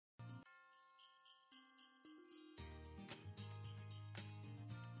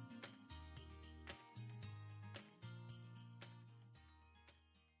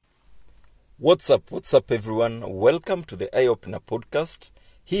What's up everyone? Welcome to the Eye Opener podcast.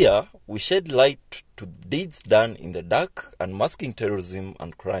 Here we shed light to deeds done in the dark and masking terrorism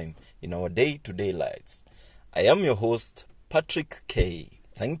and crime in our day-to-day lives. I am your host, Patrick K.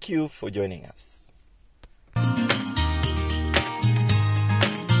 Thank you for joining us.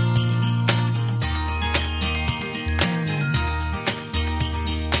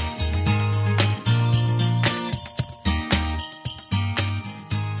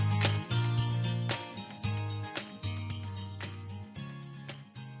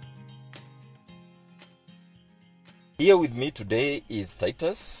 Here with me today is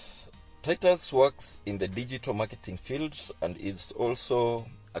Titus. Titus works in the digital marketing field and is also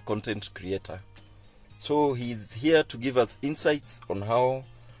a content creator. So he's here to give us insights on how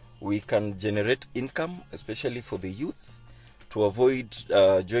we can generate income, especially for the youth, to avoid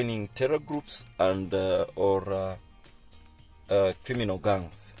joining terror groups and or criminal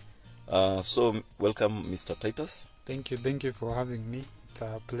gangs. So welcome, Mr. Titus. Thank you for having me. It's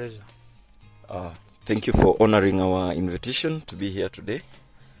a pleasure. Thank you for honoring our invitation to be here today.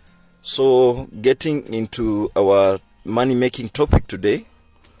 So, getting into our money-making topic today,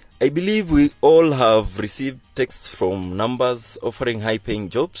 I believe we all have received texts from numbers offering high-paying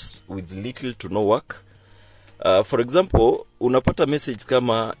jobs with little to no work. For example, unapata message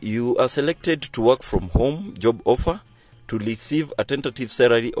kama you are selected to work from home job offer to receive a tentative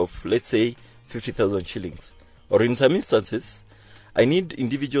salary of, let's say, 50,000 shillings. Or in some instances, I need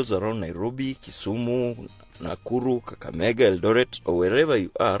individuals around Nairobi, Kisumu, Nakuru, Kakamega, Eldoret, or wherever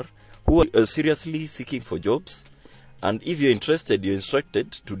you are who are seriously seeking for jobs. And if you're interested, you're instructed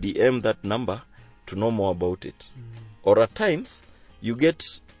to DM that number to know more about it. Or at times, you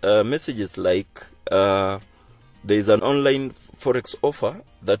get messages like there is an online forex offer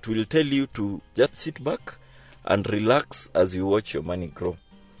that will tell you to just sit back and relax as you watch your money grow.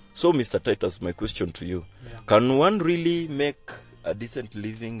 So, Mr. Titus, my question to you. Yeah. Can one really make a decent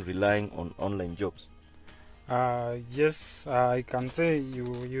living relying on online jobs? Yes, I can say you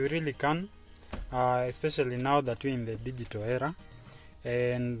really can, especially now that we're in the digital era.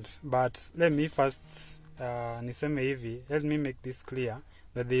 But let me first niseme hivi, let me make this clear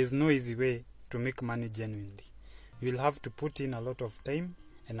that there is no easy way to make money genuinely. You'll have to put in a lot of time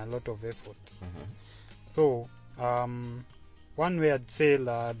and a lot of effort. So, one way I'd say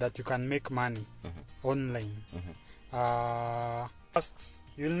that you can make money online. First,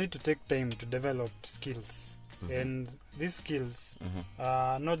 you'll need to take time to develop skills. And these skills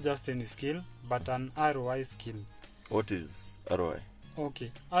are not just any skill, but an ROI skill. What is ROI?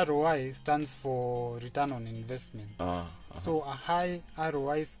 Okay, ROI stands for return on investment. So a high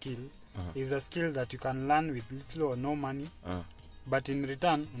ROI skill is a skill that you can learn with little or no money, but in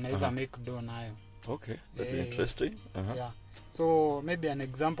return, unaweza make dough nayo. Okay, that's interesting. Yeah. So maybe an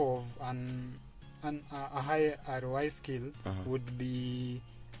example of a high ROI skill would be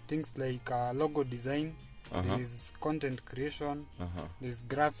things like logo design, there's content creation, there's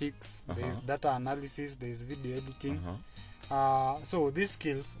graphics, there's data analysis, there's video editing. So these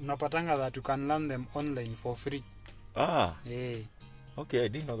skills, unapatanga that you can learn them online for free. Okay, I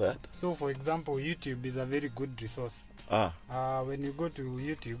didn't know that. So for example, YouTube is a very good resource. When you go to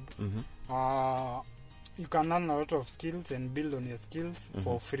YouTube, you can learn a lot of skills and build on your skills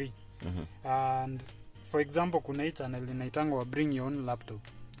for free. And for example, kuna hii channel inaitangwa Bring Your Own Laptop,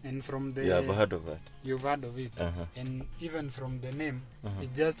 and from the I've heard of that. You've heard of it. And even from the name,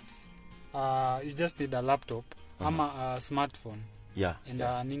 it just you just need a laptop ama a smartphone and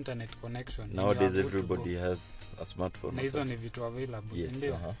an internet connection. Nowadays everybody has a smartphone. Na hizo ni vitu available, yes,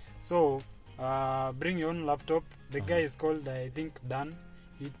 ndio. So Bring Your Own Laptop, the guy is called, I think, Dan.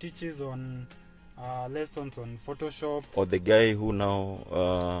 He teaches on lessons on Photoshop. Or the guy who now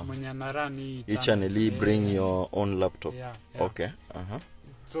each channel Bring Your Own Laptop. Yeah. Okay.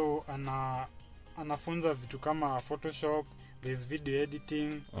 So anafunza vitu kama Photoshop, there's video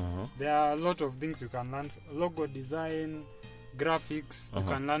editing. There are a lot of things you can learn, logo design, graphics. You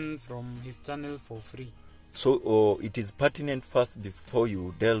can learn from his channel for free. So it is pertinent first, before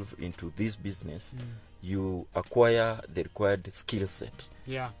you delve into this business, you acquire the required skill set.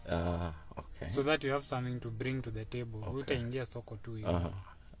 Yeah. Okay. So that you have something to bring to the table. Okay. Utaingia soko tu hivi.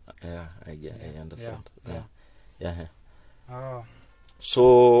 Yeah, I understand. Yeah.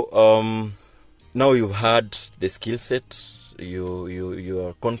 So now you've had the skill set. You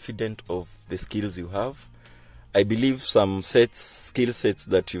are confident of the skills you have. I believe some skill sets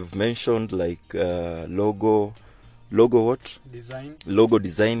that you've mentioned, like logo what? Logo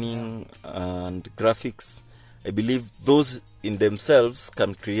designing and graphics. I believe those in themselves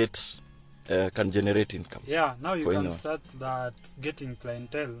can generate income. Yeah, now you can start that getting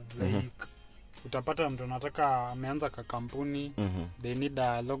clientele. Like utapata mtu anataka ameanza kampuni, they need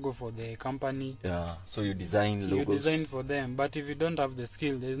a logo for the company. Yeah, so you design logos. You design for them, but if you don't have the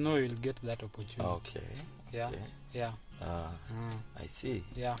skill, there's no way you'll get that opportunity. Okay. Yeah. Okay. Yeah. I see.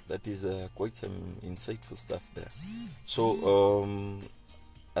 Yeah. That is quite some insightful stuff there. So,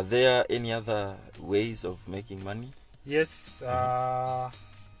 are there any other ways of making money? Yes.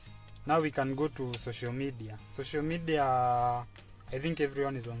 Now we can go to social media. Social media, I think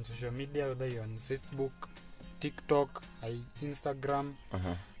everyone is on social media, whether you're on Facebook, TikTok, Instagram.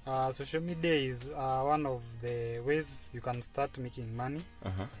 Social media is one of the ways you can start making money.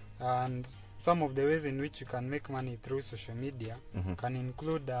 And some of the ways in which you can make money through social media can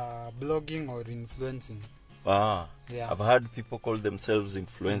include blogging or influencing. Yeah. I've heard people call themselves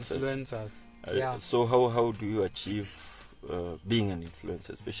influencers. Yeah. So how do you achieve being an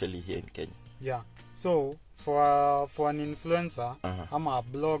influencer, especially here in Kenya? Yeah. So for an influencer, I'm a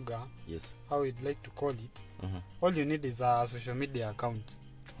blogger. Yes. How you'd like to call it. All you need is a social media account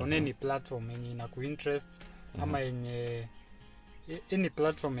on any platform yenye inakuinterest ama yenye any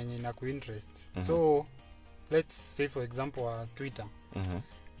platform yenye inakuinterest. So let's say for example Twitter.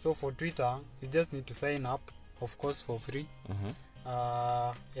 So for Twitter, you just need to sign up, of course for free,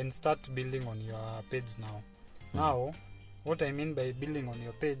 and start building on your page now. Now, what I mean by building on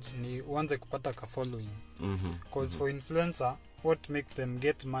your page ni uanze kupata ka following. Because for influencer, what makes them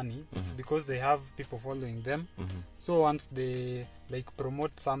get money, it's because they have people following them. So once they like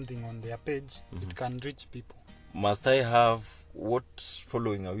promote something on their page, it can reach people. Must I have, what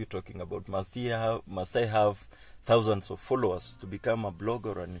following are you talking about? Must I have thousands of followers to become a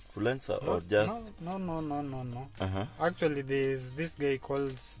blogger or an influencer, or just no. Actually, there's this guy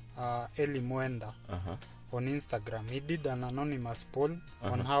called Eli Mwenda on Instagram. He did an anonymous poll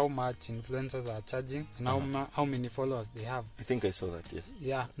on how much influencers are charging and how many followers they have. I think I saw that, yes.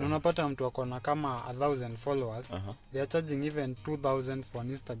 Yeah, unapata mtu akona kama 1,000 followers. They are charging even 2,000 for an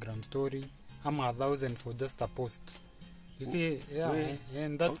Instagram story, ama 1,000 for just a post. You see,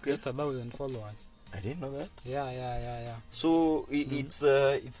 and that's just 1,000 followers. I didn't know that. Yeah. So it's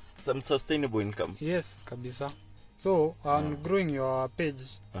some sustainable income. Yes, kabisa. So on growing your page,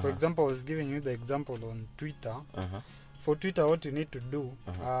 for example, I was giving you the example on Twitter. For Twitter, what you need to do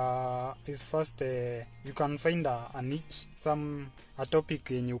is first you can find a niche, a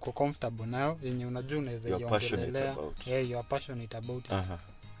topic yenye uko comfortable nayo, yenye unajua unaweza iongelelea. Yeah, you are passionate about it.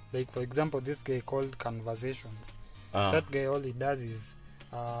 Like for example, this guy called Conversations. That guy, all he does is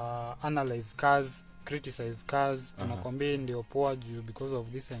analyze cars, criticize cars, anakwambia ndio poa juu because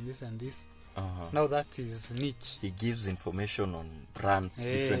of this and this and this. Now that is niche. He gives information on brands,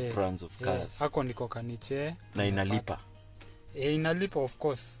 different brands of cars. Hako ndiko kaniche. Na inalipa. Inalipa, of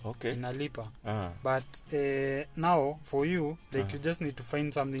course. Okay. Inalipa. But now for you, like you just need to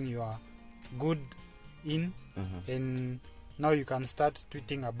find something you are good in, and now you can start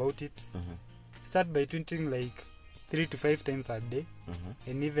tweeting about it. Start by tweeting like 3 to 5 times a day,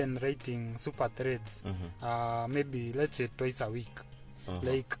 and even writing super threads. Maybe let's say twice a week.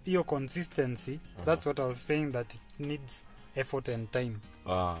 Like your consistency, that's what I was saying, that it needs effort and time.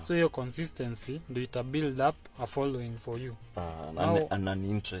 So your consistency do it build up a following for you. And an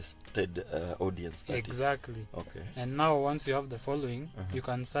interested audience. Exactly. Okay. And now once you have the following, you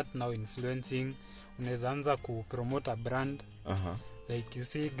can start now influencing. Unaweza anza ku promote a brand. Like you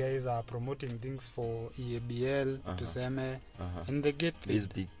see guys are promoting things for EABL, tuseme, and they get these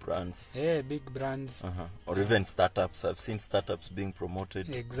big brands. Yeah, big brands. Or even startups. I've seen startups being promoted.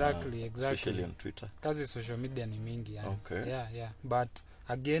 Exactly. Especially on Twitter. Kazi social media ni mingi. Okay. Yeah. But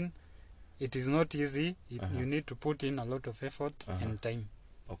again, it is not easy. You need to put in a lot of effort and time.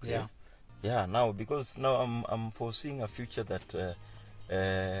 Okay. Yeah. Now because now I'm foreseeing a future that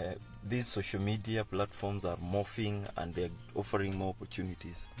these social media platforms are morphing and they're offering more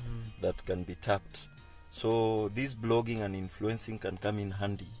opportunities that can be tapped. So this blogging and influencing can come in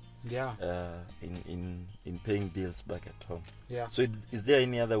handy. Yeah. In paying bills back at home. Yeah. So is there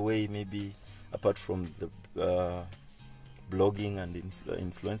any other way, maybe apart from the blogging and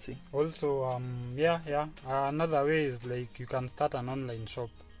influencing? Also, another way is like you can start an online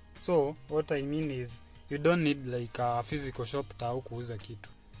shop. So what I mean is you don't need like a physical shop ta kuuza kitu.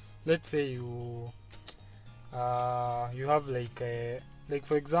 Let's say you have like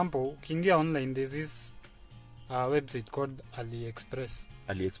for example, ukiingia online, there's this website called AliExpress.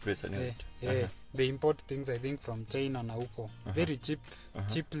 AliExpress, I know it. Yeah. They import things I think from China na huko. Very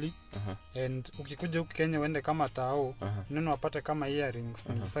cheaply. And ukikuja huku Kenya uende kama tao, neno wapate kama earrings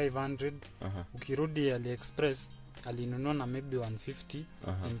ni 500. Ukirudi AliExpress alinunua na maybe 150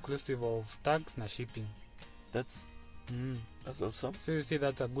 inclusive of tax na shipping. That's That's awesome. So you see,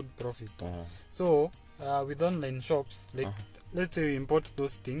 that's a good profit. Uh-huh. So with online shops, like let's say you import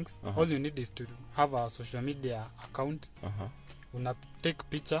those things, all you need is to have a social media account. Una take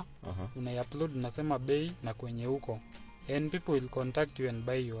picture, una upload, unasema bei na kwenye huko, and people will contact you and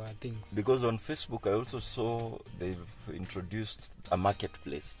buy your things. Because on Facebook I also saw they've introduced a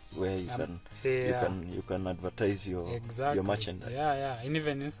marketplace where you can advertise your merchandise. Yeah, and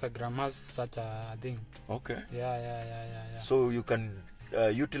even Instagram has such a thing. Okay. Yeah. So you can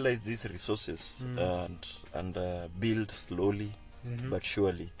utilize these resources and build slowly but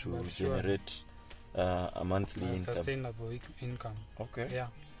surely to generate a monthly income. Sustainable income. Okay. Yeah.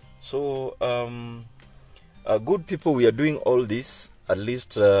 So good people, we are doing all this at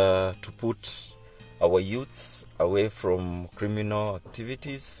least to put our youths away from criminal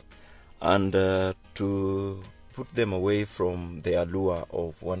activities and to put them away from the allure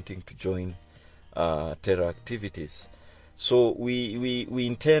of wanting to join terror activities. So we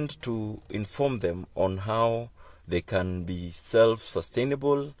intend to inform them on how they can be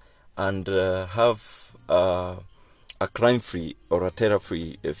self-sustainable and have a crime-free or a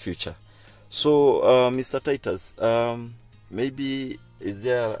terror-free future. So, Mr. Titus, maybe is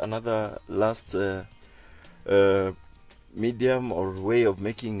there another last medium or way of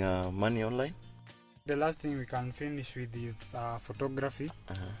making money online? The last thing we can finish with is photography.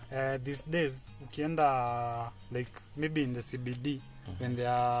 These days, ukienda like maybe in the CBD, when they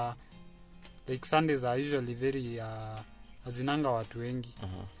are like Sundays are usually very hazinanga watu wengi.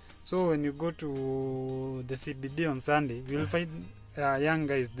 So when you go to the CBD on Sunday, you'll find young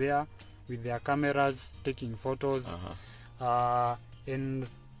guys there with their cameras taking photos. And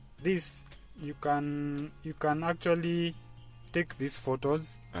this you can actually take these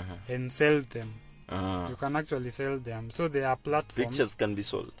photos and sell them. You can actually sell them. So there are platforms. Pictures can be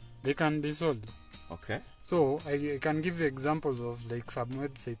sold. They can be sold. Okay. So I can give you examples of like some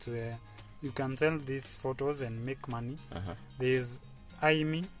websites where you can sell these photos and make money. There's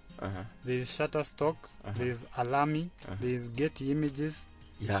iMe, there's Shutterstock, there's Alami, there's Getty Images.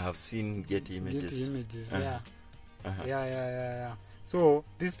 Yeah, I've seen Getty Images. Yeah. So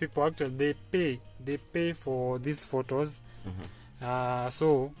these people actually they pay for these photos.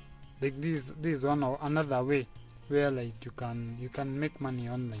 So like this is one or another way where like you can make money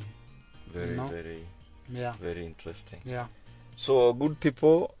online. Very interesting. Yeah. So good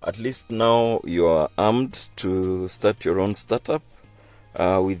people, at least now you are armed to start your own startup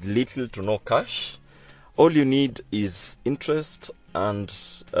with little to no cash. All you need is interest and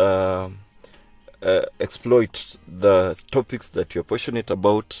exploit the topics that you're passionate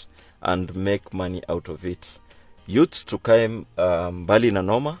about and make money out of it. Youths tukae mbali na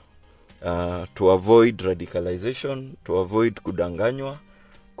noma, to avoid radicalization, to avoid kudanganywa,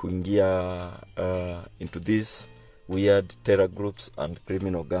 kuingia into these weird terror groups and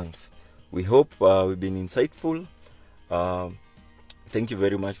criminal gangs. We hope we've been insightful. Thank you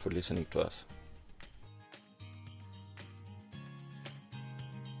very much for listening to us.